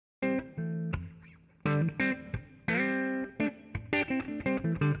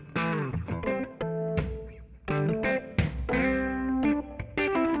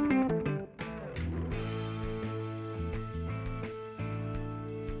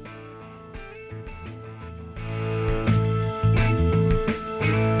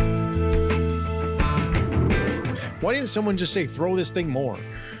Why didn't someone just say, throw this thing more?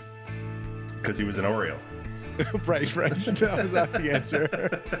 Because he was an Oriole. Right. That's the answer.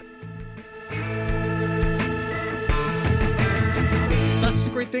 That's the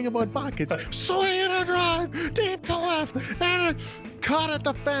great thing about Buck. It's swing and a drive, deep to left, and a caught at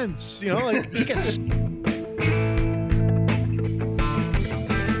the fence. You know, like he gets.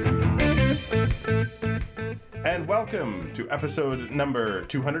 And welcome to episode number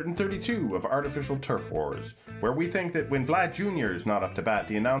 232 of Artificial Turf Wars, where we think that when Vlad Jr. is not up to bat,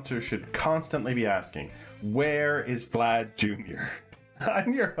 the announcer should constantly be asking, where is Vlad Jr.?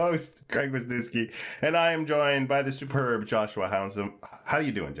 I'm your host, Craig Wisniewski, and I am joined by the superb Joshua Hounsome. How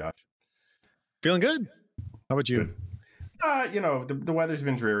you doing, Josh? Feeling good. How about you? Good. The weather's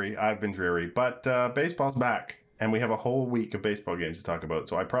been dreary. I've been dreary, but baseball's back, and we have a whole week of baseball games to talk about,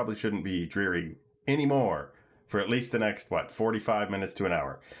 so I probably shouldn't be dreary anymore for at least the next 45 minutes to an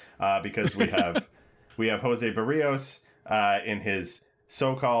hour, because we have Jose Barrios in his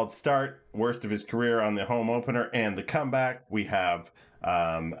so-called start, worst of his career on the home opener and the comeback. We have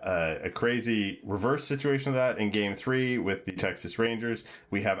a crazy reverse situation of that in Game 3 with the Texas Rangers.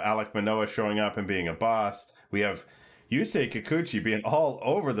 We have Alek Manoah showing up and being a boss. We have Yusei Kikuchi being all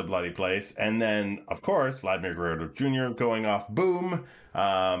over the bloody place. And then, of course, Vladimir Guerrero Jr. going off boom.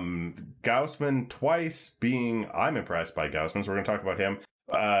 Gausman twice being... I'm impressed by Gausman, so we're going to talk about him.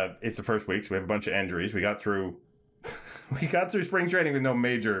 It's the first week, so we have a bunch of injuries. We got through spring training with no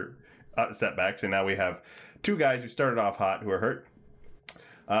major setbacks, and now we have two guys who started off hot who are hurt.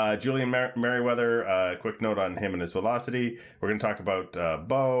 Julian Merriweather, quick note on him and his velocity. We're going to talk about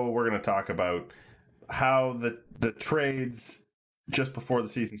Bo. We're going to talk about how the trades just before the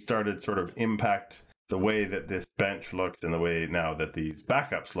season started sort of impact the way that this bench looks and the way now that these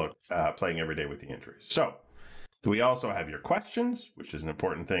backups look playing every day with the injuries. So we also have your questions, which is an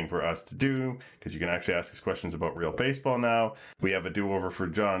important thing for us to do because you can actually ask us questions about real baseball now. We have a do-over for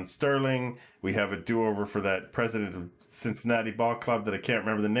John Sterling. We have a do-over for that president of Cincinnati Ball Club that I can't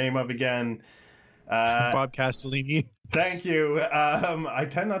remember the name of again. Bob Castellini. Thank you. I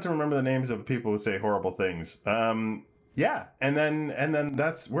tend not to remember the names of people who say horrible things. Yeah, and then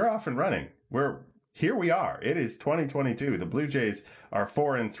we're off and running. Here we are. It is 2022. The Blue Jays are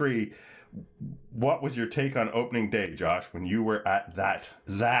 4-3. What was your take on opening day, Josh, when you were at that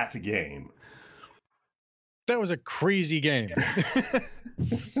game? That was a crazy game.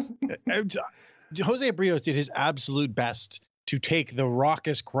 Jose Barrios did his absolute best to take the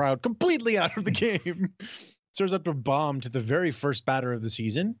raucous crowd completely out of the game. Serves up a bomb to the very first batter of the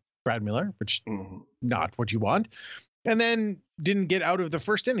season, Brad Miller, which not what you want. And then didn't get out of the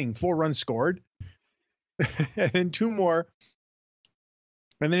first inning. 4 runs scored. And then 2 more.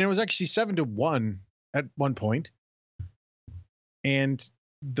 And then it was actually 7-1 at one point. And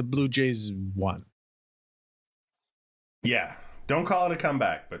the Blue Jays won. Yeah. Don't call it a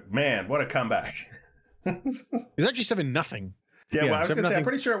comeback, but man, what a comeback. It's actually 7-0. Yeah, well, I was going to say, I'm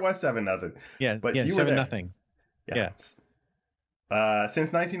pretty sure it was 7-0. Yeah, but yeah, you 7-0. Yeah.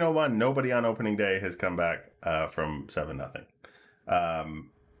 Since 1901, nobody on opening day has come back from 7-0.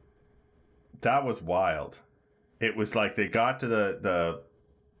 That was wild. It was like they got to the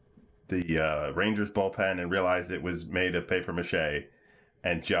Rangers bullpen and realized it was made of paper mache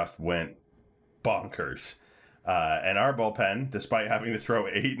and just went bonkers. And our bullpen, despite having to throw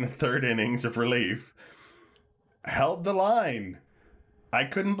 8 1/3 innings of relief, held the line. I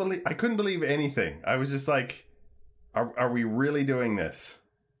couldn't believe anything. I was just like, are we really doing this?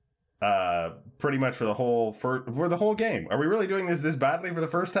 Pretty much for the whole game. Are we really doing this badly for the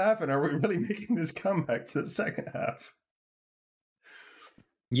first half? And are we really making this comeback for the second half?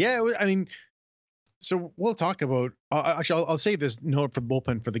 Yeah, I mean, so we'll talk about. Actually, I'll save this note for the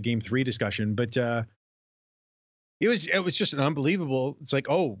bullpen for the Game 3 discussion. But it was just an unbelievable. It's like,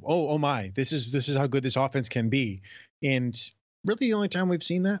 oh my, this is how good this offense can be, and really the only time we've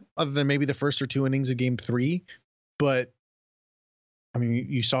seen that, other than maybe the first or 2 innings of Game 3. But I mean,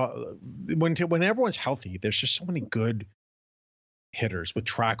 you saw when everyone's healthy, there's just so many good hitters with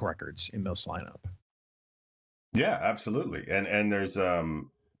track records in this lineup. Yeah, absolutely. And there's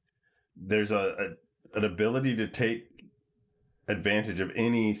an ability to take advantage of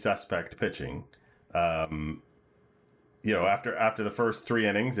any suspect pitching. After the first 3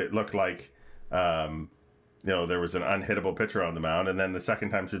 innings, it looked like there was an unhittable pitcher on the mound, and then the second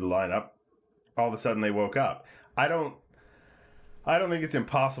time through the lineup, all of a sudden they woke up. I don't think it's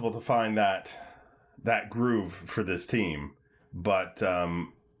impossible to find that groove for this team, but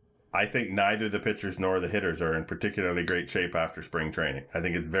I think neither the pitchers nor the hitters are in particularly great shape after spring training. I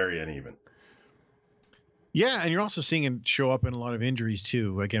think it's very uneven. Yeah, and you're also seeing it show up in a lot of injuries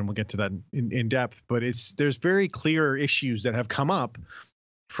too. Again, we'll get to that in depth, but there's very clear issues that have come up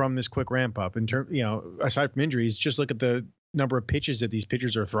from this quick ramp up in term, aside from injuries. Just look at the number of pitches that these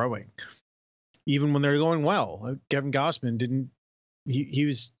pitchers are throwing, even when they're going well. Kevin Gausman didn't. He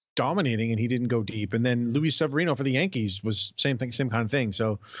was dominating and he didn't go deep. And then Luis Severino for the Yankees was same thing, same kind of thing.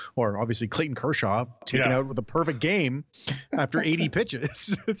 So, or obviously Clayton Kershaw taken out with a perfect game after 80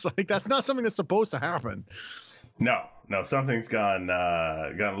 pitches. It's like, that's not something that's supposed to happen. No, something's gone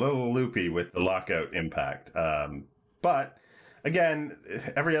a little loopy with the lockout impact. But again,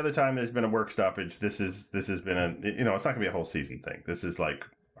 every other time there's been a work stoppage, this has been it's not gonna be a whole season thing. This is like,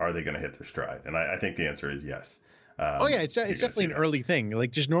 are they going to hit their stride? And I think the answer is yes. It's definitely an early thing.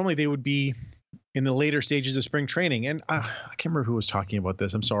 Like, just normally they would be in the later stages of spring training. And I can't remember who was talking about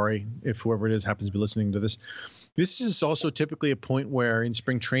this. I'm sorry if whoever it is happens to be listening to this. This is also typically a point where in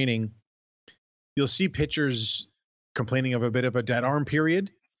spring training, you'll see pitchers complaining of a bit of a dead arm period.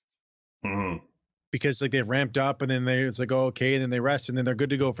 Mm-hmm. Because like they've ramped up and then it's like, oh, okay. And then they rest and then they're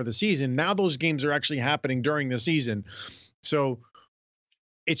good to go for the season. Now those games are actually happening during the season. So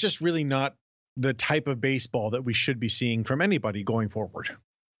it's just really not the type of baseball that we should be seeing from anybody going forward.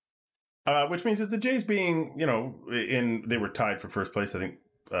 Which means that the Jays being, they were tied for first place, I think,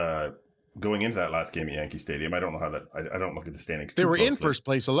 going into that last game at Yankee Stadium. I don't know how that, I don't look at the standings. They were in first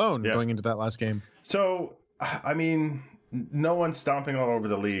place alone going into that last game. So, I mean, no one's stomping all over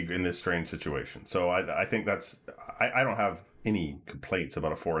the league in this strange situation. So I think I don't have any complaints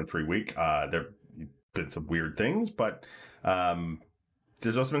about a 4-3 week. There've been some weird things, but,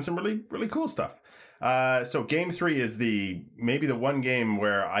 there's also been some really, really cool stuff. So game 3 is maybe the one game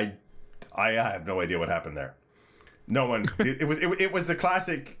where I have no idea what happened there. No one. It was the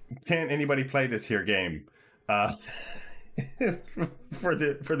classic "can't anybody play this here" game for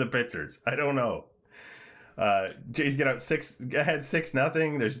the pitchers. I don't know. Jays get out ahead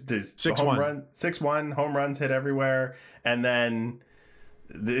 6-0. There's 6-1 home runs hit everywhere, and then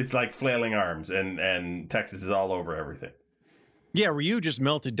it's like flailing arms, and Texas is all over everything. Yeah, Ryu just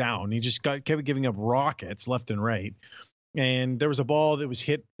melted down. He just kept giving up rockets left and right. And there was a ball that was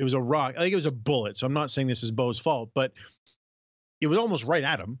hit. It was a rock. I think it was a bullet. So I'm not saying this is Bo's fault, but it was almost right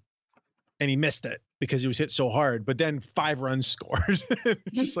at him. And he missed it because he was hit so hard. But then 5 runs scored.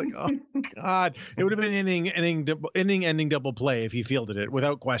 Just like, oh, God. It would have been ending double play if he fielded it,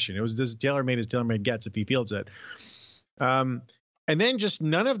 without question. It was this tailor-made as tailor-made gets if he fields it. And then just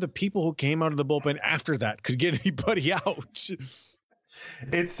none of the people who came out of the bullpen after that could get anybody out.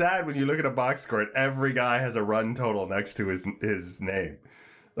 It's sad when you look at a box score and every guy has a run total next to his name.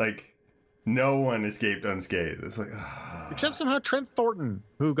 Like, no one escaped unscathed. It's like, except somehow Trent Thornton,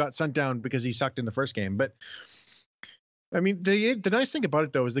 who got sent down because he sucked in the first game. But I mean, the nice thing about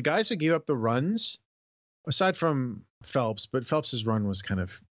it though is the guys who gave up the runs, aside from Phelps, but Phelps's run was kind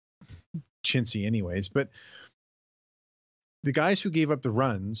of chintzy anyways. But the guys who gave up the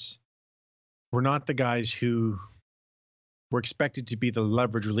runs were not the guys who were expected to be the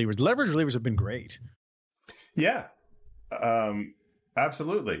leverage relievers. Leverage relievers have been great. Yeah,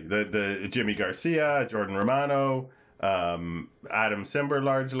 absolutely. The Jimmy Garcia, Jordan Romano, Adam Simber,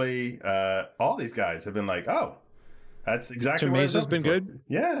 largely, all these guys have been like, oh, that's exactly what Mesa's been good.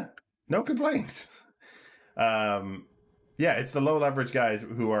 Yeah, no complaints. Yeah, it's the low leverage guys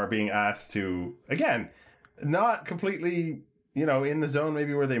who are being asked to, again, not completely, in the zone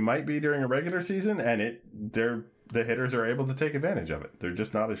maybe where they might be during a regular season, and the hitters are able to take advantage of it. They're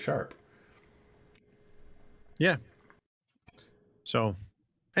just not as sharp. Yeah. So,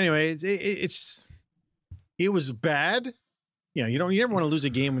 anyway, it was bad. You never want to lose a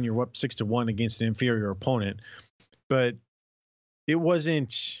game when you're up 6-1 against an inferior opponent, but it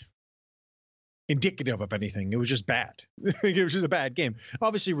wasn't indicative of anything. It was just bad. It was just a bad game.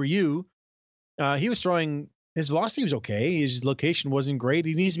 Obviously, Ryu, he was throwing. His velocity was okay. His location wasn't great.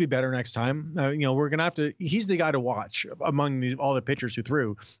 He needs to be better next time. We're going to have to, he's the guy to watch among all the pitchers who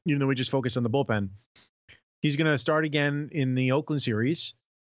threw, even though we just focused on the bullpen. He's going to start again in the Oakland series.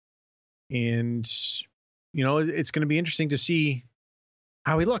 And, it's going to be interesting to see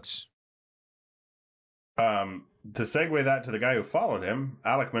how he looks. To segue that to the guy who followed him,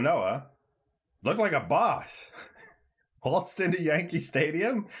 Alek Manoah, looked like a boss. Waltzed into Yankee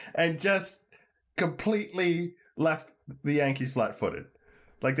Stadium and just completely left the Yankees flat-footed.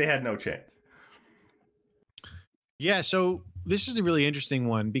 Like they had no chance. Yeah, so this is a really interesting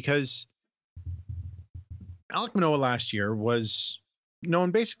one because Alek Manoah last year was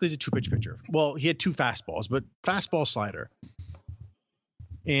known basically as a 2-pitch pitcher. Well, he had 2 fastballs, but fastball slider.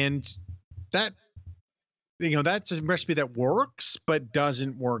 And that, that's a recipe that works, but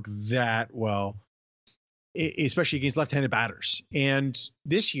doesn't work that well. especially against left-handed batters. And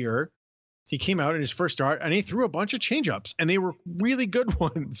this year, he came out in his first start and he threw a bunch of changeups, and they were really good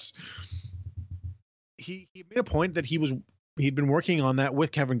ones. He made a point that he'd been working on that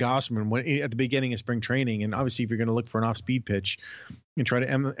with Kevin Gossman at the beginning of spring training. And obviously, if you're going to look for an off-speed pitch and try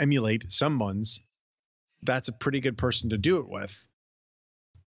to emulate some ones, that's a pretty good person to do it with.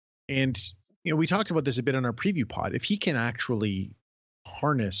 And we talked about this a bit on our preview pod. If he can actually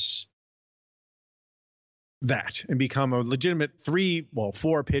harness that and become a legitimate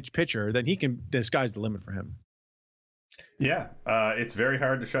 4 pitch pitcher, then the sky's the limit for him. Yeah, it's very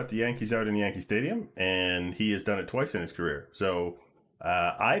hard to shut the Yankees out in Yankee Stadium, and he has done it twice in his career. So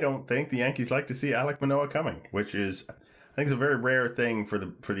I don't think the Yankees like to see Alek Manoah coming, which is, I think, it's a very rare thing for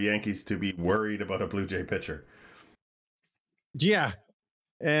the Yankees to be worried about a Blue Jay pitcher. Yeah,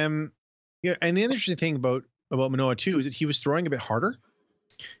 and the interesting thing about Manoah too is that he was throwing a bit harder.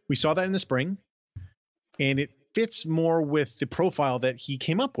 We saw that in the spring, and it fits more with the profile that he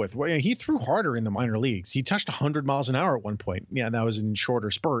came up with. He threw harder in the minor leagues. He touched 100 miles an hour at one point. Yeah, that was in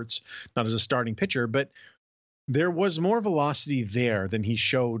shorter spurts, not as a starting pitcher, but there was more velocity there than he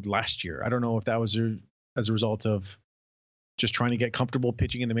showed last year. I don't know if that was as a result of just trying to get comfortable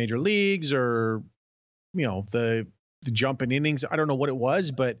pitching in the major leagues, or the jump in innings. I don't know what it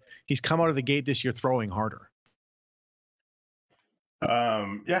was, but he's come out of the gate this year throwing harder.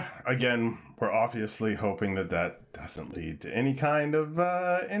 Yeah, again, we're obviously hoping that doesn't lead to any kind of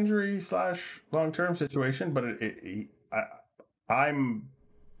injury / long-term situation, but I'm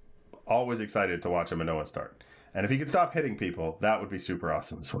always excited to watch a Manoah start. And if he could stop hitting people, that would be super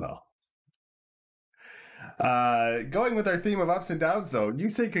awesome as well. Going with our theme of ups and downs, though,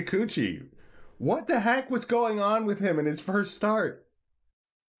 Yusei Kikuchi. What the heck was going on with him in his first start?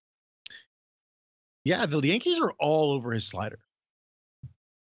 Yeah, the Yankees are all over his slider.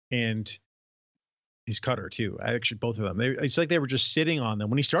 And his cutter too. Actually, both of them. It's like they were just sitting on them.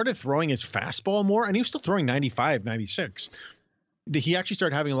 When he started throwing his fastball more, and he was still throwing 95, 96, he actually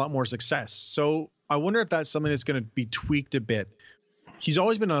started having a lot more success. So I wonder if that's something that's going to be tweaked a bit. He's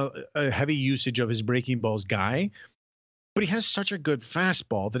always been a heavy usage of his breaking balls guy, but he has such a good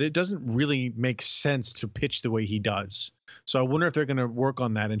fastball that it doesn't really make sense to pitch the way he does. So I wonder if they're going to work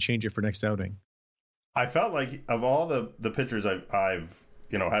on that and change it for next outing. I felt like of all the pitchers I've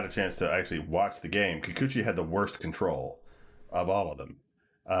had a chance to actually watch the game, Kikuchi had the worst control of all of them,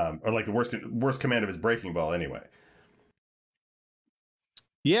 or like the worst command of his breaking ball anyway.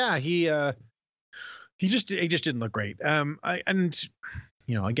 Yeah, he just didn't look great. Again,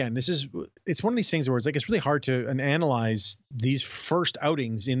 it's one of these things where it's really hard to analyze these first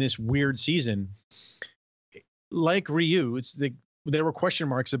outings in this weird season. Like Ryu, there were question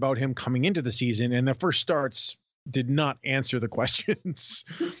marks about him coming into the season, and the first starts did not answer the questions.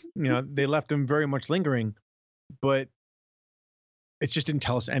 They left him very much lingering, but it just didn't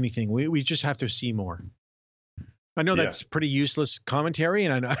tell us anything. We just have to see more. I know that's pretty useless commentary,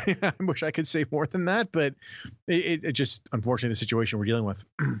 and I wish I could say more than that, but it just, unfortunately, the situation we're dealing with.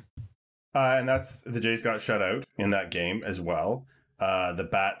 And that's, the Jays got shut out in that game as well. The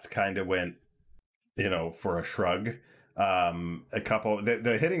bats kind of went, for a shrug.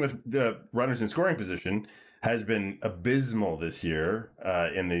 The hitting with the runners in scoring position has been abysmal this year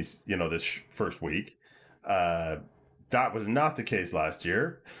in these, this first week. That was not the case last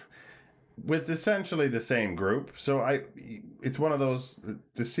year with essentially the same group. So it's one of those,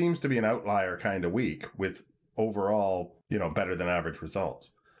 this seems to be an outlier kind of week with overall, better than average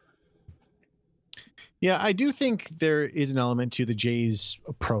results. Yeah, I do think there is an element to the Jays'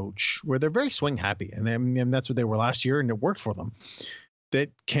 approach where they're very swing happy, and that's what they were last year, and it worked for them. That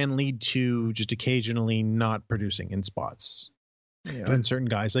can lead to just occasionally not producing in spots. And certain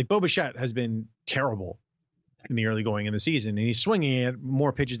guys like Bo Bichette has been terrible in the early going in the season, and he's swinging at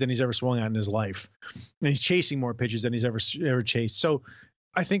more pitches than he's ever swung at in his life, and he's chasing more pitches than he's ever chased. So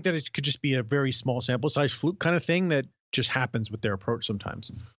I think that it could just be a very small sample size fluke kind of thing that just happens with their approach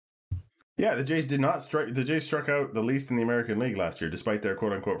sometimes. Yeah, the Jays struck out the least in the American League last year, despite their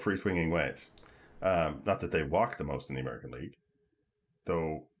quote unquote free swinging ways. Not that they walked the most in the American League,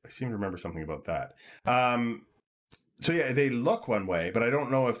 though I seem to remember something about that. So yeah, they look one way, but I don't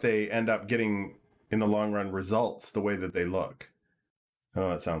know if they end up getting, in the long run, results the way that they look. Oh,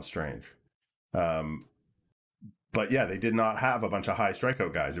 that sounds strange. But yeah, they did not have a bunch of high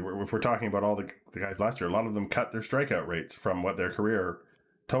strikeout guys. If we're talking about all the guys last year, a lot of them cut their strikeout rates from what their career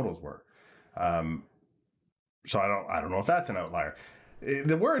totals were. So I don't know if that's an outlier.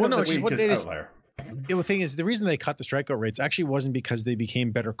 The word of the week is outlier. The thing is, the reason they cut the strikeout rates actually wasn't because they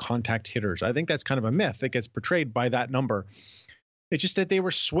became better contact hitters. I think that's kind of a myth that gets portrayed by that number. It's just that they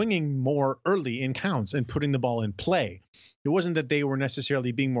were swinging more early in counts and putting the ball in play. It wasn't that they were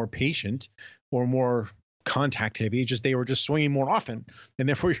necessarily being more patient or more contact heavy. It's just they were just swinging more often, and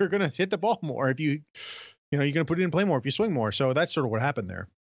therefore you're going to hit the ball more if you're going to put it in play more if you swing more. So that's sort of what happened there.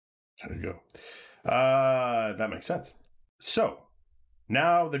 There you go. That makes sense. So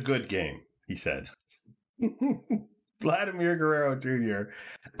now the good game, he said. Vladimir Guerrero Jr.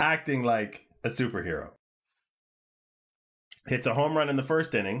 acting like a superhero. Hits a home run in the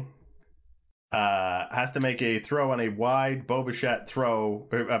first inning. Has to make a throw on a wide Bo Bichette throw.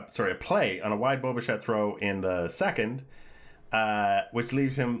 A play on a wide Bo Bichette throw in the second, which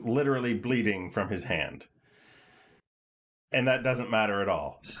leaves him literally bleeding from his hand. And that doesn't matter at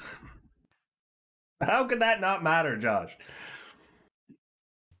all. How could that not matter, Josh?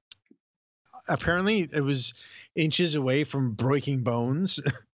 Apparently, it was inches away from breaking bones.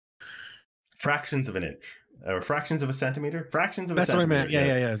 Fractions of an inch. Or fractions of a centimeter? Fractions of a That's centimeter. That's what I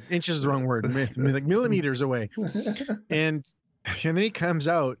meant. Yeah. Inches is the wrong word. Like millimeters away. And then he comes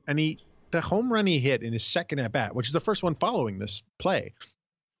out, and the home run he hit in his second at bat, which is the first one following this play.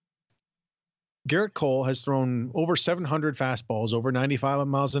 Garrett Cole has thrown over 700 fastballs, over 95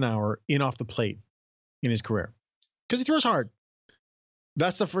 miles an hour in off the plate in his career because he throws hard.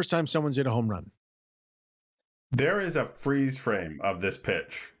 That's the first time someone's hit a home run. There is a freeze frame of this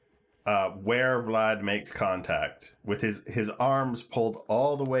pitch where Vlad makes contact with his arms pulled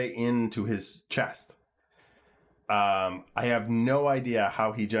all the way into his chest. I have no idea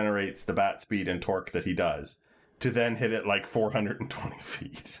how he generates the bat speed and torque that he does to then hit it like 420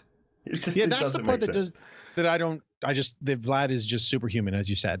 feet. That's the part that Vlad is just superhuman, as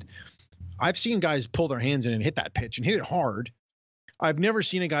you said. I've seen guys pull their hands in and hit that pitch and hit it hard. I've never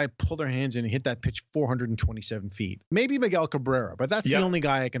seen a guy pull their hands in and hit that pitch 427 feet. Maybe Miguel Cabrera, but that's the only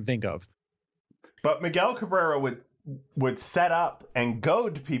guy I can think of. But Miguel Cabrera would set up and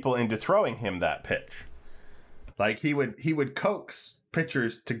goad people into throwing him that pitch. Like he would coax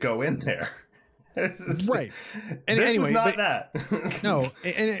pitchers to go in there. Right. And this anyway, was not that. No,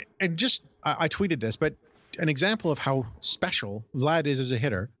 and just I tweeted this, but an example of how special Vlad is as a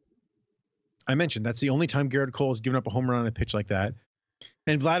hitter. I mentioned that's the only time Garrett Cole has given up a home run on a pitch like that.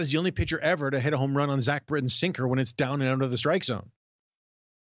 And Vlad is the only pitcher ever to hit a home run on Zach Britton's sinker when it's down and out of the strike zone.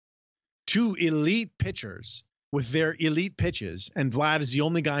 Two elite pitchers with their elite pitches, and Vlad is the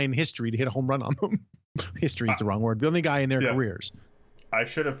only guy in history to hit a home run on them. History is the wrong word. The only guy in their careers. I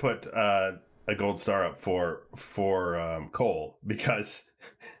should have put a gold star up for Cole because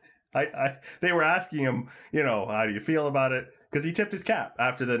they were asking him, how do you feel about it? Because he tipped his cap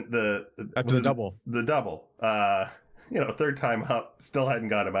after the double. The double. Third time up, still hadn't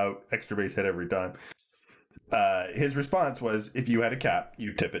got him out. Extra base hit every time. His response was, if you had a cap,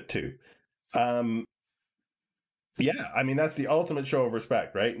 you tip it too. That's the ultimate show of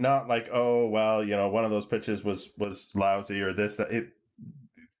respect, right? Not like, oh, well, one of those pitches was lousy or this, that.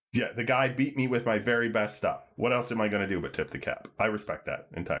 The guy beat me with my very best stuff. What else am I going to do but tip the cap? I respect that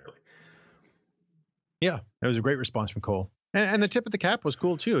entirely. Yeah, that was a great response from Cole. And the tip of the cap was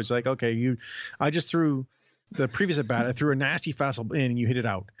cool too. It's like, okay, I just threw the previous at bat. I threw a nasty fastball in and you hit it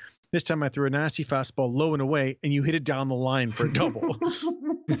out. This time I threw a nasty fastball low and away and you hit it down the line for a double.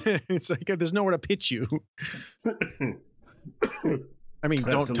 It's like, there's nowhere to pitch you. I mean,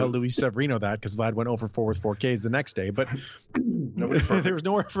 don't tell Luis Severino that because Vlad went over 4 with 4 Ks the next day, but there was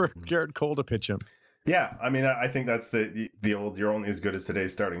nowhere for Garrett Cole to pitch him. Yeah, I mean, I think that's the old, you're only as good as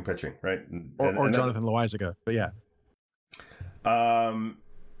today's starting pitching, right? Or Jonathan Loizaga, but yeah.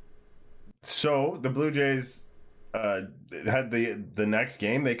 So the Blue Jays had the next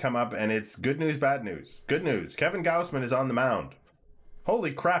game. They come up and it's good news, bad news. Good news. Kevin Gausman is on the mound.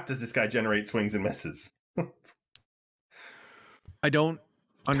 Holy crap, does this guy generate swings and misses? I don't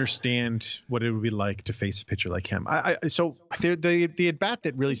understand what it would be like to face a pitcher like him. So the at bat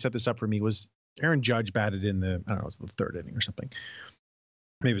that really set this up for me was Aaron Judge batted in it was the 3rd inning or something.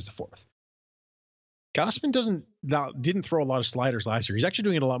 Maybe it was the 4th. Gausman didn't throw a lot of sliders last year. He's actually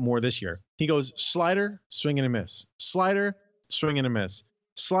doing it a lot more this year. He goes slider, swing and a miss, slider, swing and a miss,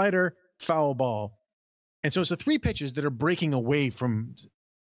 slider, foul ball. And so it's the 3 pitches that are breaking away from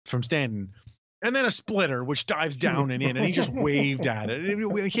Stanton. And then a splitter, which dives down and in, and he just waved at it.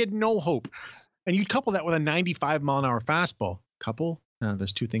 He had no hope. And you couple that with a 95-mile-an-hour fastball. Couple?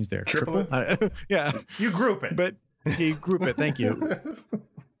 There's 2 things there. Triple? Yeah. You group it. But you group it. Thank you.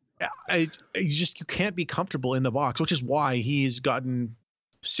 You can't be comfortable in the box, which is why he's gotten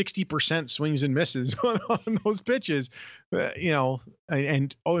 60% swings and misses on those pitches.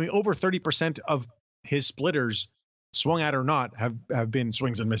 And over 30% of his splitters, swung at or not, have been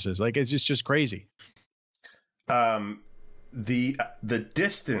swings and misses. Like, it's just crazy. the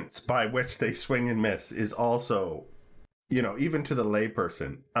distance by which they swing and miss is also, even to the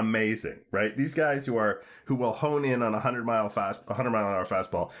layperson, amazing, right? These guys who will hone in on a 100 mile an hour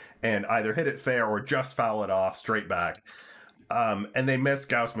fastball and either hit it fair or just foul it off straight back. And they miss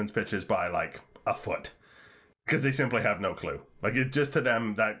Gaussman's pitches by like a foot because they simply have no clue. Like, it just, to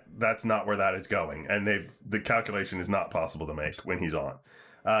them, that's not where that is going, and the calculation is not possible to make when he's on.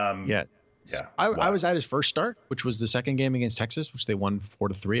 Yeah. I was at his first start, which was the second game against Texas, which they won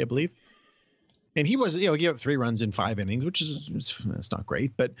 4-3, I believe. And he was, he gave up 3 runs in 5 innings, which it's not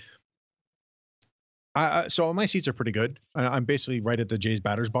great, but so my seats are pretty good. I'm basically right at the Jays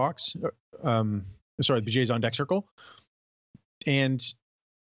batter's box. The Jays on deck circle. And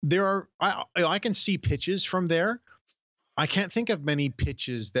there are, I can see pitches from there. I can't think of many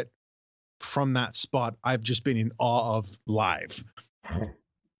pitches that from that spot I've just been in awe of live.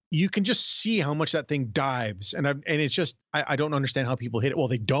 You can just see how much that thing dives, and it's just I don't understand how people hit it. Well,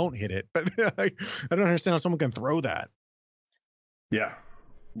 they don't hit it, but I don't understand how someone can throw that. Yeah.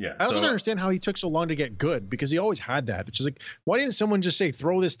 I also don't understand how he took so long to get good, because he always had that. It's just like, why didn't someone just say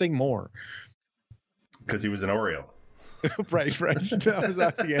throw this thing more? Because he was an Oriole. right. That's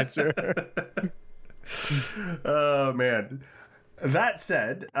the answer. Oh man. That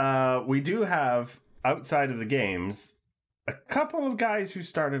said, we do have, outside of the games, a couple of guys who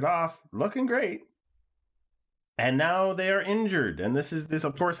started off looking great, and now they are injured. And this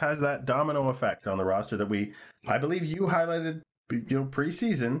of course has that domino effect on the roster that I believe you highlighted,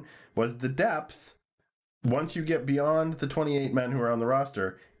 preseason, was the depth, once you get beyond the 28 men who are on the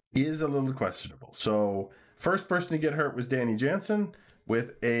roster, is a little questionable. So first person to get hurt was Danny Jansen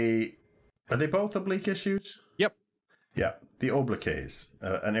with are they both oblique issues? Yep. Yeah, the obliques,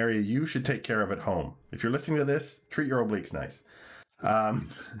 an area you should take care of at home. If you're listening to this, treat your obliques nice.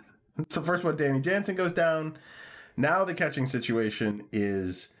 So first one, Danny Jansen goes down. Now the catching situation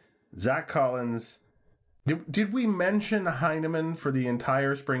is Zach Collins. Did we mention Heineman for the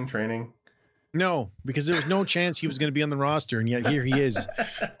entire spring training? No, because there was no chance he was going to be on the roster, and yet here he is.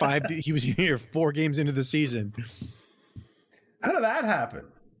 He was here 4 games into the season. How did that happen?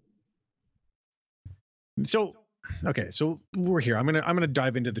 So we're here. I'm gonna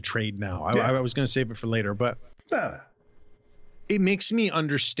dive into the trade now. I was gonna save it for later, but it makes me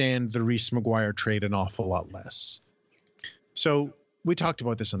understand the Reese McGuire trade an awful lot less. So we talked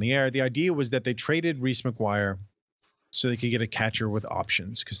about this on the air. The idea was that they traded Reese McGuire so they could get a catcher with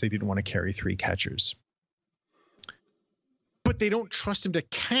options, because they didn't want to carry 3 catchers. But they don't trust him to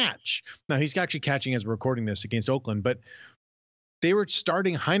catch. Now, he's actually catching as we're recording this against Oakland, but they were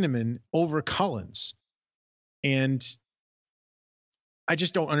starting Heineman over Collins. And I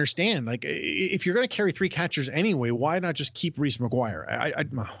just don't understand. Like, if you're going to carry 3 catchers anyway, why not just keep Reese McGuire? I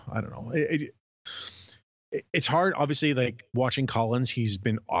don't know. It's hard. Obviously, like, watching Collins, he's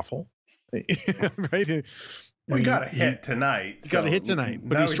been awful. Right? Well, he got a hit tonight. He got a hit tonight,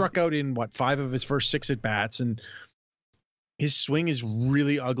 but he struck out in 5 of his first 6 at bats, and his swing is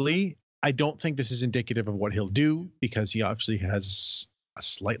really ugly. I don't think this is indicative of what he'll do, because he obviously has a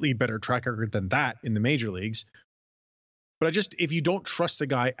slightly better track record than that in the major leagues. But if you don't trust the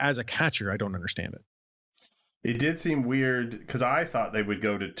guy as a catcher, I don't understand it. It did seem weird, because I thought they would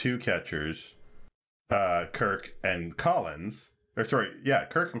go to 2 catchers, Kirk and Collins,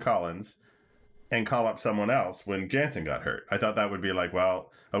 and call up someone else when Jansen got hurt. I thought that would be like, well,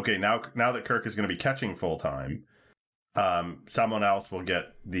 okay, now that Kirk is going to be catching full time, someone else will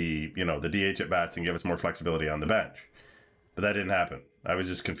get the DH at bats and give us more flexibility on the bench. But that didn't happen. I was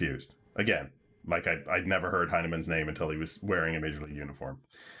just confused. Again, like I'd never heard Heineman's name until he was wearing a major league uniform.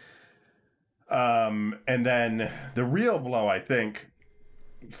 And then the real blow, I think,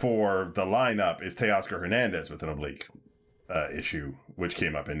 for the lineup is Teoscar Hernandez with an oblique issue, which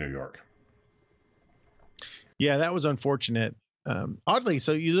came up in New York. Yeah, that was unfortunate. Oddly,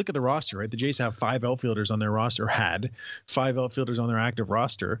 so you look at the roster, right? The Jays have 5 outfielders on their roster, had 5 outfielders on their active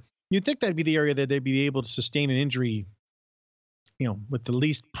roster. You'd think that'd be the area that they'd be able to sustain an injury, with the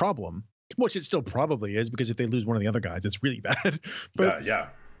least problem, which it still probably is, because if they lose one of the other guys, it's really bad. But yeah.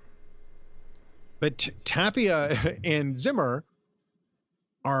 But Tapia and Zimmer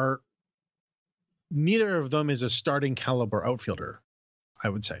neither of them is a starting caliber outfielder, I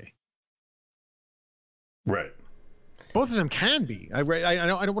would say. Right. Both of them can be. I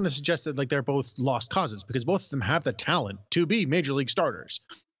don't want to suggest that like they're both lost causes, because both of them have the talent to be major league starters.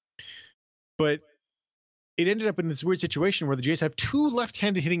 But it ended up in this weird situation where the Jays have 2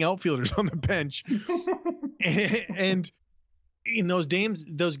 left-handed hitting outfielders on the bench. and in those games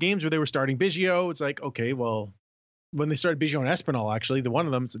where they were starting Biggio, it's like, okay, well, when they started Bijan and Espinal, actually, there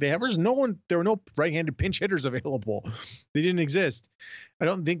was there were no right-handed pinch hitters available. They didn't exist. I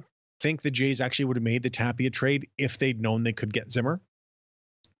don't think the Jays actually would have made the Tapia trade if they'd known they could get Zimmer.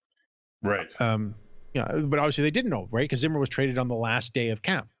 Right. Yeah, but obviously they didn't know, right? Because Zimmer was traded on the last day of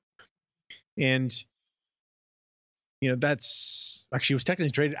camp. And, that's actually was technically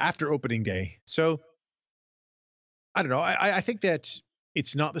traded after opening day. So I don't know. I think that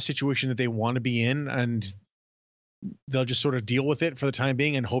it's not the situation that they want to be in, and they'll just sort of deal with it for the time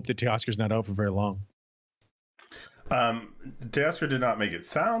being and hope that Teoscar's not out for very long. Teoscar did not make it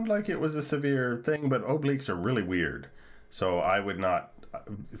sound like it was a severe thing, but obliques are really weird. So I would not,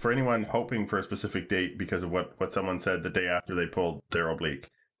 for anyone hoping for a specific date because of what someone said the day after they pulled their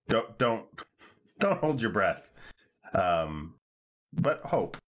oblique, don't hold your breath. But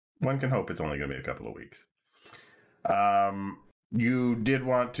hope. One can hope it's only going to be a couple of weeks. You did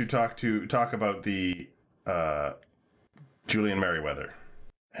want to talk about the Julian Merryweather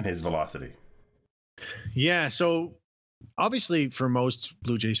and his velocity. Yeah, so obviously for most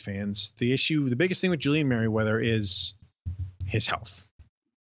Blue Jays fans, the biggest thing with Julian Merryweather is his health.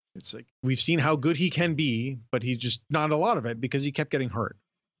 It's like we've seen how good he can be, but he's just not a lot of it because he kept getting hurt.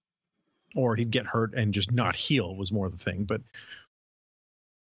 Or he'd get hurt and just not heal was more the thing. But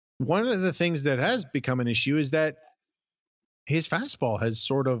one of the things that has become an issue is that his fastball has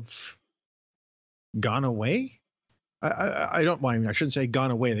sort of gone away. I don't mind. I shouldn't say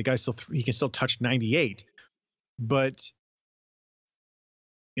gone away. The guy he can still touch 98, but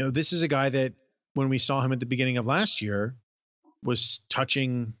this is a guy that when we saw him at the beginning of last year was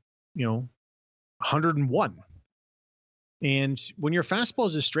touching, 101. And when your fastball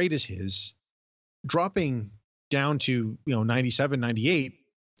is as straight as his, dropping down to, 97, 98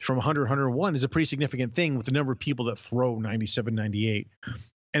 from 100, 101 is a pretty significant thing with the number of people that throw 97, 98.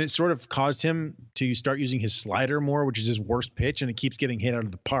 And it sort of caused him to start using his slider more, which is his worst pitch, and it keeps getting hit out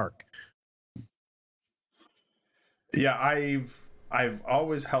of the park. Yeah, I've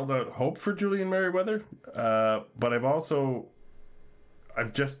always held out hope for Julian Merryweather, but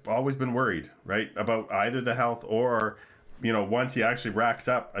I've just always been worried, right, about either the health or, once he actually racks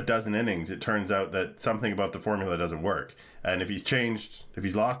up a dozen innings, it turns out that something about the formula doesn't work. And if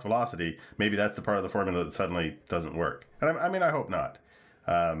he's lost velocity, maybe that's the part of the formula that suddenly doesn't work. And I hope not.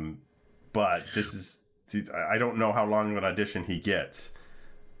 But I don't know how long of an audition he gets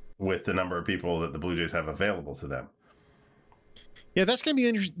with the number of people that the Blue Jays have available to them. Yeah, that's going to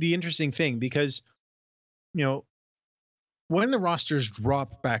be the interesting thing because, when the rosters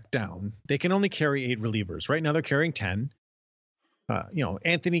drop back down, they can only carry 8 relievers. Right now they're carrying 10.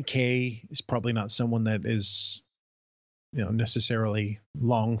 Anthony Kay is probably not someone that is, necessarily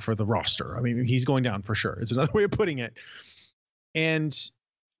long for the roster. I mean, he's going down for sure. It's another way of putting it. And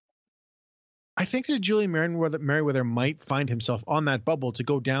I think that Julian Merryweather might find himself on that bubble to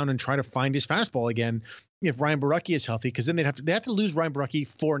go down and try to find his fastball again if Ryan Borucki is healthy, because then they have to lose Ryan Borucki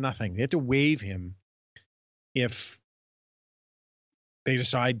for nothing. They have to waive him if they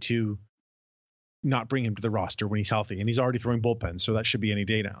decide to not bring him to the roster when he's healthy, and he's already throwing bullpens, so that should be any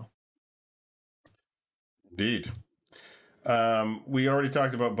day now. Indeed. We already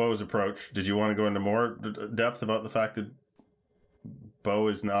talked about Bo's approach. Did you want to go into more depth about the fact that Bo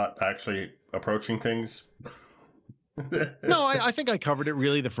is not actually approaching things? No, I think I covered it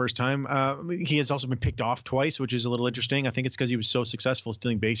really the first time. He has also been picked off twice, which is a little interesting. I think it's because he was so successful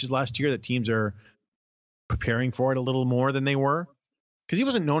stealing bases last year that teams are preparing for it a little more than they were, because he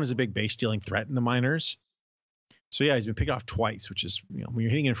wasn't known as a big base stealing threat in the minors. So yeah, he's been picked off twice, which is, when you're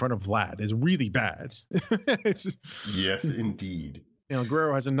hitting in front of Vlad, is really bad. Yes, indeed.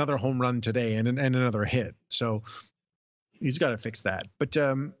 Guerrero has another home run today and another hit, so he's got to fix that. But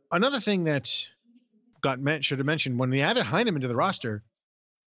another thing that should have mentioned, when they added Heineman to the roster,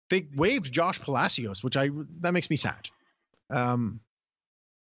 they waived Josh Palacios, which that makes me sad.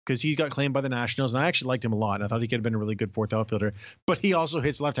 Because he got claimed by the Nationals, and I actually liked him a lot. I thought he could have been a really good fourth outfielder, but he also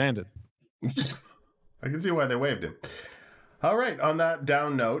hits left-handed. I can see why they waived him. All right, on that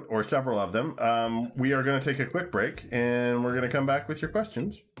down note, or several of them, we are going to take a quick break, and we're going to come back with your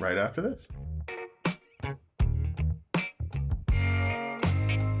questions right after this.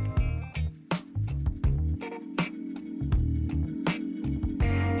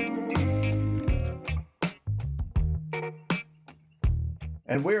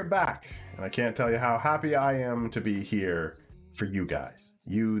 And we're back, and I can't tell you how happy I am to be here for you guys,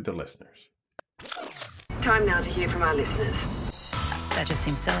 you, the listeners. Time now to hear from our listeners. That just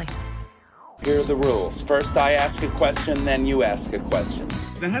seems silly. Here are the rules. First I ask a question, then you ask a question.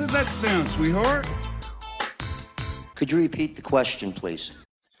 Now how does that sound, sweetheart? Could you repeat the question, please?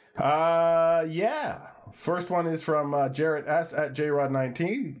 Yeah. First one is from Jarrett S. at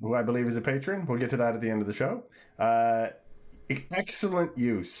JRod19, who I believe is a patron. We'll get to that at the end of the show. Excellent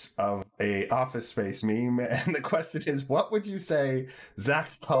use of a Office Space meme. And the question is, what would you say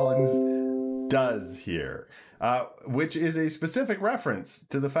Zach Collins does here? Which is a specific reference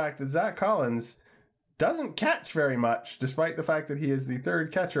to the fact that Zach Collins doesn't catch very much, despite the fact that he is the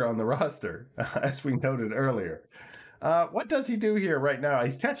third catcher on the roster, as we noted earlier. What does he do here right now?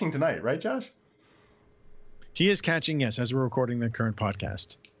 He's catching tonight, right, Josh? He is catching, yes, as we're recording the current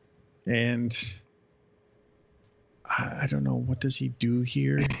podcast. And I don't know, what does he do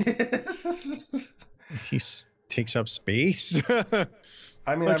here? He takes up space.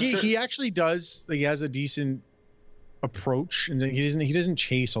 I mean, like he actually does. He has a decent approach, and he doesn't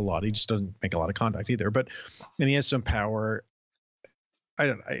chase a lot. He just doesn't make a lot of contact either. But and he has some power. I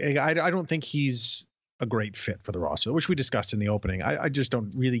don't think he's a great fit for the roster, which we discussed in the opening. I just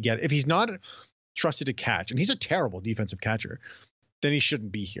don't really get it. If he's not trusted to catch, and he's a terrible defensive catcher, then he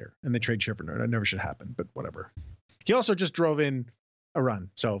shouldn't be here. And the trade Schiffer, that never should happen. But whatever. He also just drove in a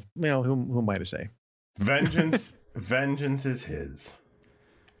run, so who am I to say? Vengeance is his.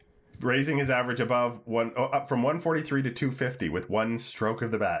 Raising his average up from 143 to 250 with one stroke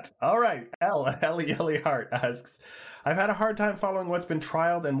of the bat. All right, Ellie Hart asks, I've had a hard time following what's been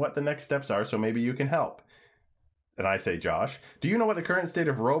trialed and what the next steps are, so maybe you can help. And I say, Josh, do you know what the current state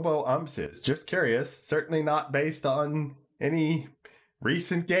of robo-umps is? Just curious, certainly not based on any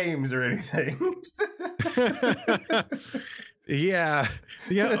recent games or anything. Yeah,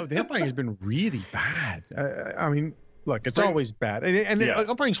 the umpiring has been really bad. I mean, look, it's always bad, and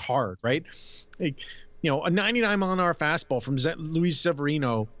umpiring's hard, right? Like, a 99 mile an hour fastball from Luis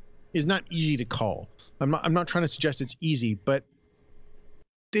Severino is not easy to call. I'm not trying to suggest it's easy, but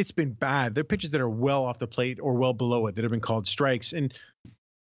it's been bad. There are pitches that are well off the plate or well below it that have been called strikes, and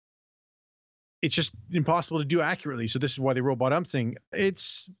it's just impossible to do accurately. So this is why the robot ump thing.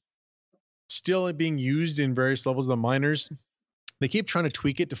 It's still being used in various levels of the minors. They keep trying to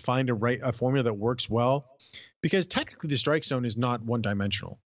tweak it to find a formula that works well, because technically the strike zone is not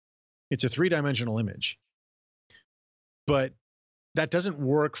one-dimensional. It's a three-dimensional image. But that doesn't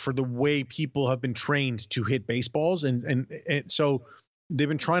work for the way people have been trained to hit baseballs. And so they've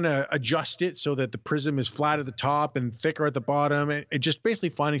been trying to adjust it so that the prism is flat at the top and thicker at the bottom. And just basically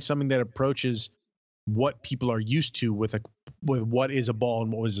finding something that approaches what people are used to with what is a ball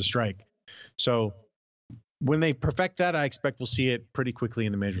and what is a strike. So when they perfect that, I expect we'll see it pretty quickly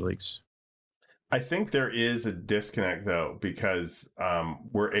in the major leagues. I think there is a disconnect, though, because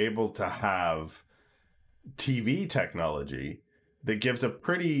we're able to have TV technology that gives a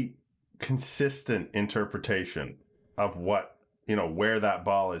pretty consistent interpretation of what, where that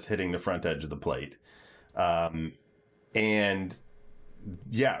ball is hitting the front edge of the plate. And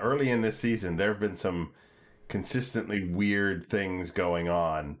yeah, early in this season, there have been some consistently weird things going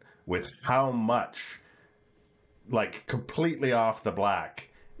on with how much, like, completely off the black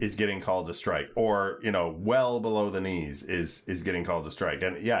is getting called a strike, or well below the knees is getting called a strike.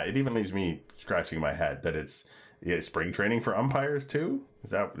 And yeah, it even leaves me scratching my head that it's spring training for umpires too. Is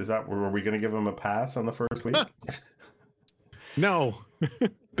that were we going to give them a pass on the first week? No.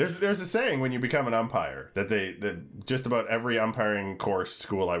 There's a saying when you become an umpire that just about every umpiring course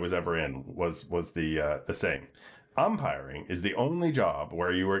school I was ever in was the saying. Umpiring is the only job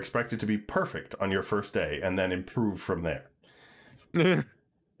where you were expected to be perfect on your first day and then improve from there.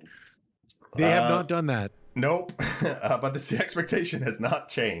 They have not done that. Nope. But the expectation has not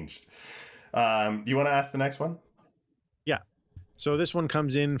changed. You want to ask the next one? Yeah. So this one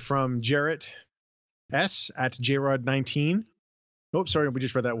comes in from Jarrett S. at JRod19. Oh, sorry, we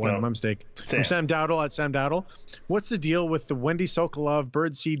just read that one. My mistake. From Sam Dowdle at Sam Dowdle. What's the deal with the Wendy Sokolov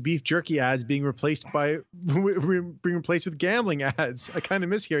birdseed beef jerky ads being replaced with gambling ads? I kind of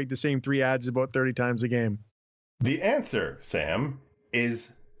miss hearing the same 3 ads about 30 times a game. The answer, Sam,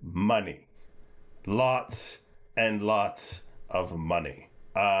 is money. Lots and lots of money.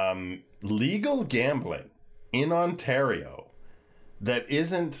 Legal gambling in Ontario that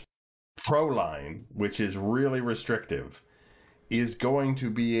isn't pro-line, which is really restrictive, is going to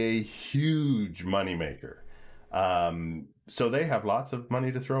be a huge moneymaker. So they have lots of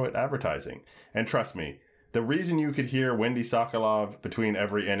money to throw at advertising. And trust me, the reason you could hear Wendy Sokolov between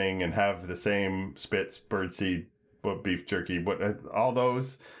every inning and have the same Spitz, birdseed, beef jerky, all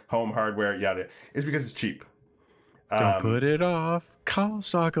those home hardware, is because it's cheap. Don't put it off. Call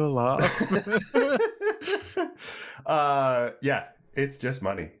Sokolov. Yeah, it's just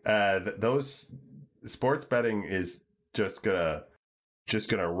money. Those sports betting is just gonna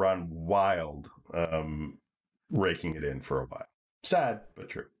run wild, raking it in for a while. Sad, but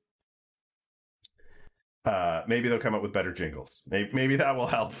true. Maybe they'll come up with better jingles. Maybe that will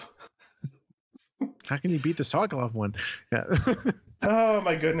help. How can you beat the Sokolov one? Yeah. Oh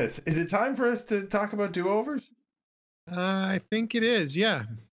my goodness. Is it time for us to talk about do-overs? I think it is. Yeah.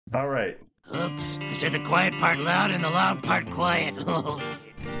 All right. Oops, I said the quiet part loud and the loud part quiet.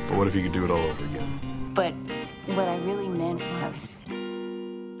 But what if you could do it all over again? But what I really meant was...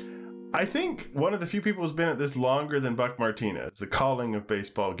 I think one of the few people who's been at this longer than Buck Martinez, the calling of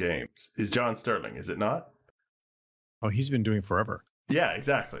baseball games, is John Sterling, is it not? Oh, he's been doing forever. Yeah,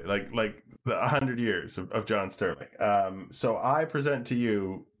 exactly. Like the 100 years of John Sterling. So I present to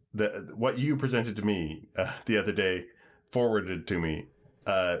you what you presented to me the other day, forwarded to me,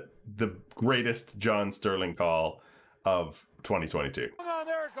 the greatest John Sterling call of 2022. Hang on,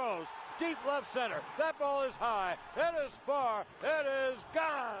 there it goes. Deep left center. That ball is high. It is far. It is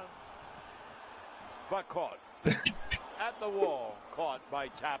gone. But caught. At the wall. Caught by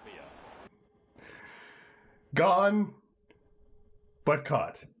Tapia. Gone, but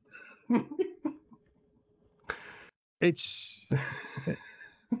caught. It's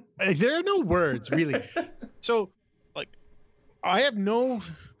there are no words really. So, like, I have no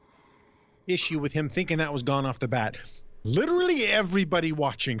issue with him thinking that was gone off the bat. Literally everybody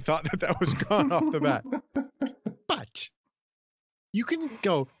watching thought that was gone off the bat. But you can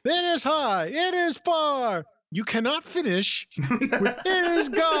go, it is high, it is far. You cannot finish with it is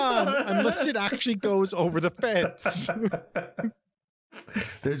gone unless it actually goes over the fence.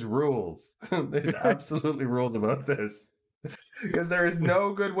 There's rules. There's absolutely rules about this. Because there is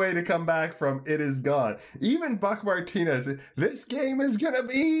no good way to come back from it is gone. Even Buck Martinez, this game is going to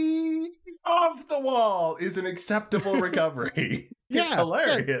be off the wall, is an acceptable recovery. It's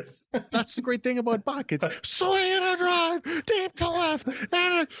hilarious. That's the great thing about Buck. It's swing and a drive, deep to left,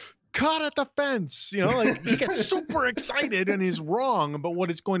 and caught at the fence. You know, like he gets super excited and is wrong about what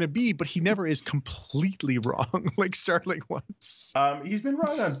it's going to be, but he never is completely wrong like Sterling once. He's been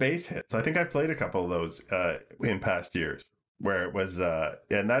wrong on base hits. I think I've played a couple of those in past years where it was,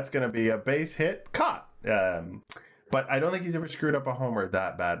 and that's going to be a base hit caught. But I don't think he's ever screwed up a homer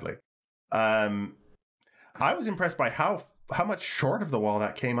that badly. I was impressed by how much short of the wall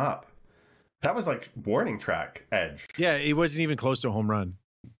that came up. That was like warning track edge. Yeah, it wasn't even close to a home run.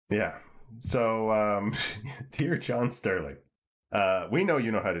 Yeah. So, dear John Sterling, we know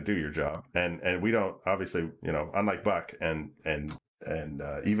you know how to do your job, and we don't, obviously, you know, unlike Buck and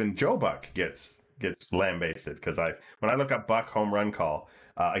even Joe Buck gets lambasted, because when I look up Buck home run call,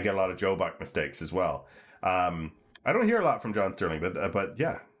 I get a lot of Joe Buck mistakes as well. I don't hear a lot from John Sterling, but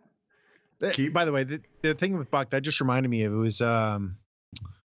yeah. By the way, the thing with Buck that just reminded me of, it was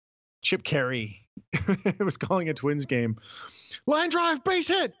Chip Carey. It was calling a Twins game. Line drive, base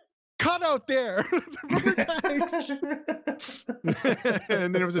hit, cut out there.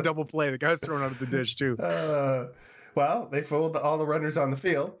 And then it was a double play. The guy was thrown out of the dish too. Well, they fooled all the runners on the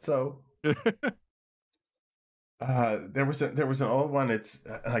field. So there was an old one.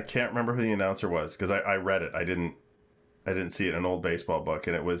 I can't remember who the announcer was, because I read it. I didn't see it in an old baseball book,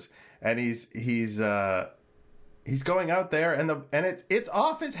 and he's going out there, and it's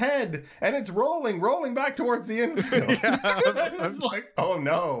off his head, and it's rolling back towards the infield. It's like, oh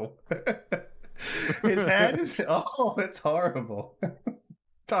no. His head is, it's horrible.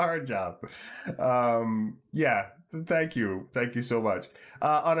 It's a hard job. Yeah, thank you so much.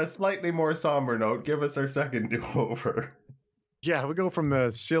 On a slightly more somber note, give us our second do-over. Yeah, we go from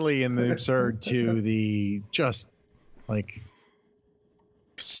the silly and the absurd to the just like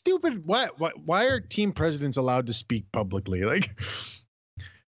stupid. Why are team presidents allowed to speak publicly? Like,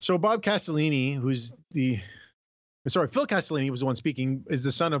 so Bob Castellini, Phil Castellini was the one speaking, is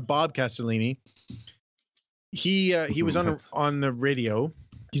the son of Bob Castellini. He was on the radio.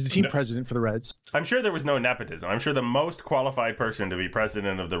 He's the team president for the Reds. I'm sure there was no nepotism. I'm sure the most qualified person to be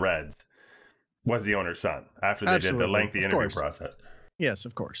president of the Reds was the owner's son after they did the lengthy interview process. Yes,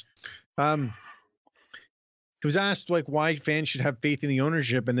 of course. He was asked like why fans should have faith in the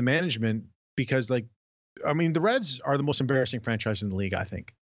ownership and the management, because the Reds are the most embarrassing franchise in the league, I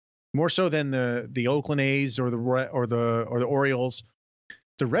think, more so than the Oakland A's or the Orioles.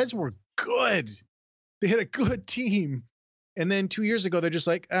 The Reds were good. They had a good team, and then 2 years ago they're just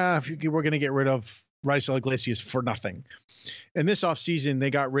like, we're going to get rid of Raisel Iglesias for nothing. And this offseason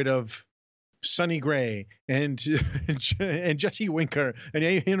they got rid of Sonny Gray and Jesse Winker and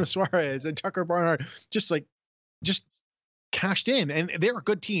Eugenio Suarez and Tucker Barnhart, just cashed in, and they're a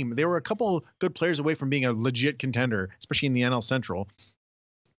good team. They were a couple good players away from being a legit contender, especially in the NL Central.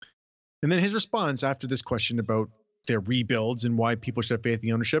 And then his response after this question about their rebuilds and why people should have faith in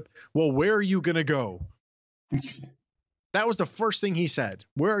the ownership. Well, where are you going to go? That was the first thing he said.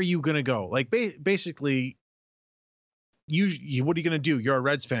 Where are you going to go? Like basically, you what are you going to do? You're a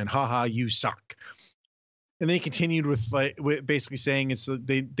Reds fan. Haha, you suck. And then he continued with basically saying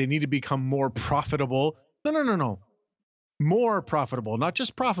they need to become more profitable. No. More profitable, not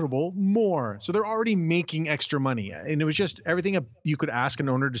just profitable, more. So they're already making extra money. And it was just everything you could ask an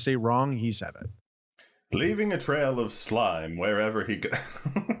owner to say wrong, he said it. Leaving a trail of slime wherever he goes.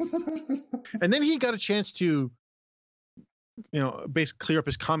 And then he got a chance to, basically clear up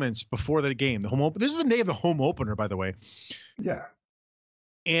his comments before the game. This is the day of the home opener, by the way. Yeah.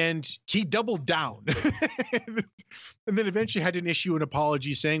 And he doubled down. And then eventually had to issue an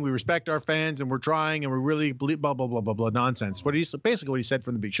apology saying we respect our fans and we're trying and we really believe blah, blah, blah, blah, blah nonsense. Basically what he said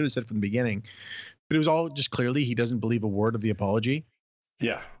should have said from the beginning. But it was all just clearly he doesn't believe a word of the apology.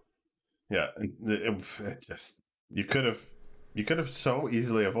 Yeah. Yeah. It just, you could have so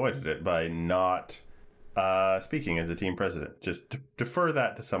easily avoided it by not speaking as the team president. Just defer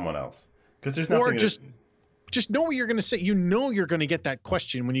that to someone else. Because there's nothing. Or just know what you're going to say. You're going to get that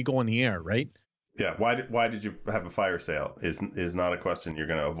question when you go on the air, right? Yeah. Why did you have a fire sale is not a question you're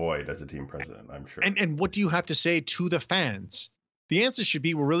going to avoid as a team president, I'm sure. And what do you have to say to the fans? The answer should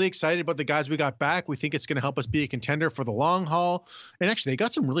be, we're really excited about the guys we got back. We think it's going to help us be a contender for the long haul. And actually, they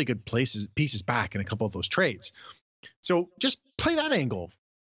got some really good pieces back in a couple of those trades. So just play that angle.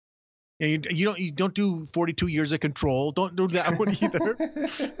 And you don't do 42 years of control. Don't do that one either.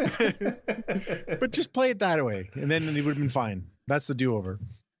 But just play it that way, and then it would have been fine. That's the do-over.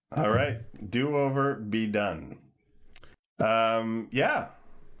 All right, do-over, be done. Yeah,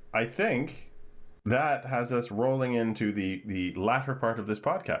 I think that has us rolling into the latter part of this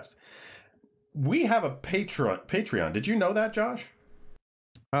podcast. We have a Patreon. Did you know that, Josh?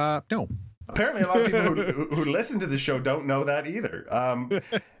 No. Apparently, a lot of people who listen to the show don't know that either.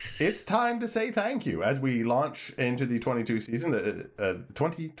 It's time to say thank you as we launch into the 2022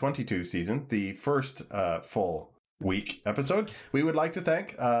 season, the first full week episode. We would like to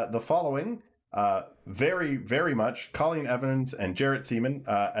thank the following very, very much: Colleen Evans and Jarrett Seaman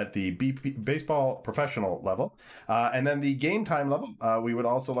at the baseball professional level. And then the game time level, we would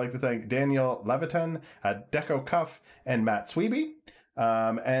also like to thank Daniel Leviton, Deco Cuff, and Matt Sweeby.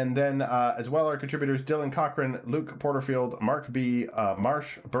 And then as well, our contributors Dylan Cochran, Luke Porterfield, Mark B,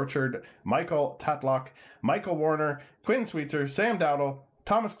 Marsh Burchard, Michael Tatlock, Michael Warner, Quinn Sweetser, Sam Dowdle,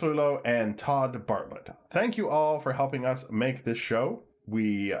 Thomas Clulo, and Todd Bartlett. Thank you all for helping us make this show.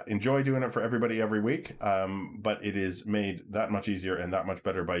 We enjoy doing it for everybody every week, but it is made that much easier and that much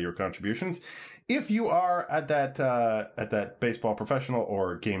better by your contributions. If you are at that baseball professional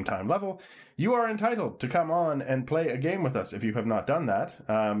or game time level, you are entitled to come on and play a game with us if you have not done that.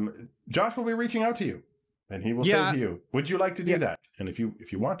 Josh will be reaching out to you, and he will say to you, would you like to do that? And if you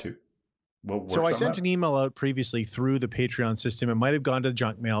want to, we'll work So I sent out. an email out previously through the Patreon system. It might have gone to the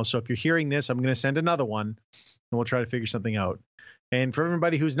junk mail. So if you're hearing this, I'm going to send another one, and we'll try to figure something out. And for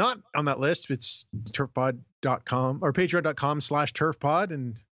everybody who's not on that list, it's turfpod.com or patreon.com/turfpod.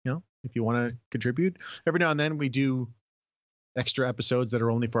 And, if you want to contribute, every now and then we do extra episodes that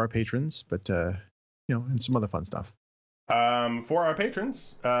are only for our patrons, but and some other fun stuff. For our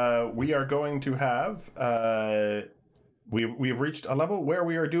patrons, we are going to have we've reached a level where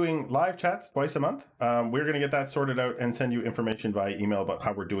we are doing live chats twice a month. We're going to get that sorted out and send you information via email about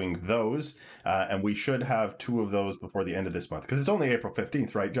how we're doing those. And we should have 2 of those before the end of this month, because it's only April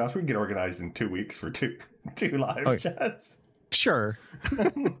 15th, right, Josh? We can get organized in 2 weeks for two live chats. Sure.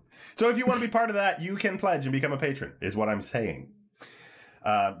 So if you want to be part of that, you can pledge and become a patron, is what I'm saying.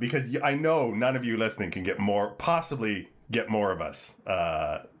 Because I know none of you listening can possibly get more of us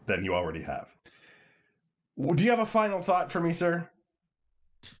than you already have. Do you have a final thought for me, sir?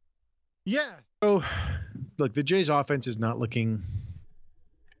 Yeah. So, look, the Jays' offense is not looking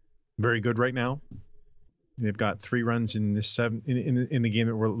very good right now. They've got 3 runs in this in the game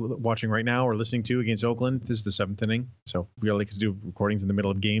that we're watching right now or listening to against Oakland. This is the 7th inning, so we like to do recordings in the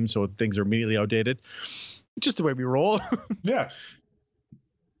middle of games, so things are immediately outdated. Just the way we roll. Yeah.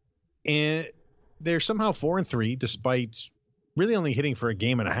 And they're somehow 4-3, despite really only hitting for a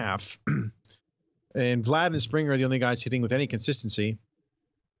game and a half. And Vlad and Springer are the only guys hitting with any consistency.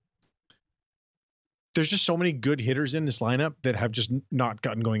 There's just so many good hitters in this lineup that have just not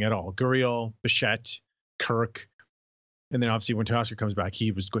gotten going at all. Gurriel, Bichette, Kirk, and then obviously when Teoscar comes back,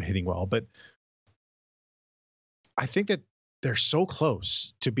 he was hitting well. But I think that they're so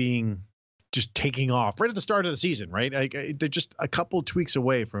close to being just taking off right at the start of the season, right? They're just a couple tweaks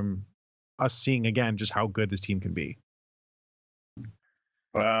away from us seeing again just how good this team can be.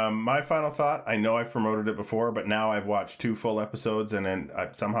 My final thought, I know I've promoted it before, but now I've watched 2 full episodes, and then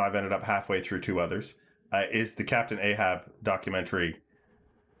somehow I've ended up halfway through 2 others. is the Captain Ahab documentary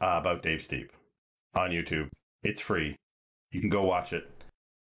about Dave Steep on YouTube. It's free. You can go watch it.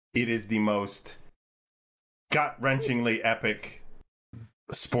 It is the most gut-wrenchingly epic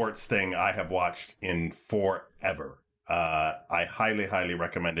sports thing I have watched in forever. I highly, highly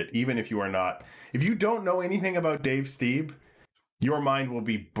recommend it. Even if you don't know anything about Dave Steep, your mind will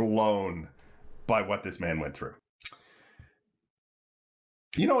be blown by what this man went through.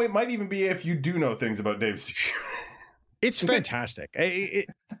 You know, it might even be if you do know things about Dave Steep. It's fantastic. It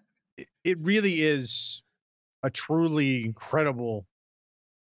really is a truly incredible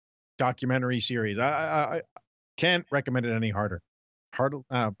documentary series. I can't recommend it any harder.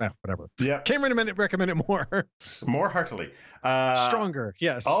 Whatever. Yeah. Can't recommend it more. More heartily. Stronger,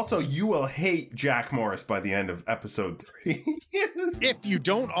 yes. Also, you will hate Jack Morris by the end of episode 3. Yes. If you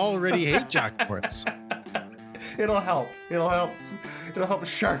don't already hate Jack Morris. It'll help. It'll help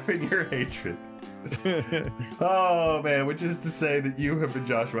sharpen your hatred. Oh, man. Which is to say that you have been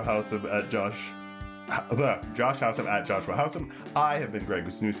Joshua Howsam at Josh Howsam at Joshua Howsam. I have been Greg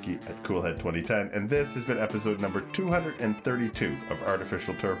Wisniewski at Coolhead 2010, and this has been episode number 232 of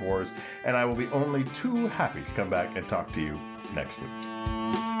Artificial Turf Wars, and I will be only too happy to come back and talk to you next week.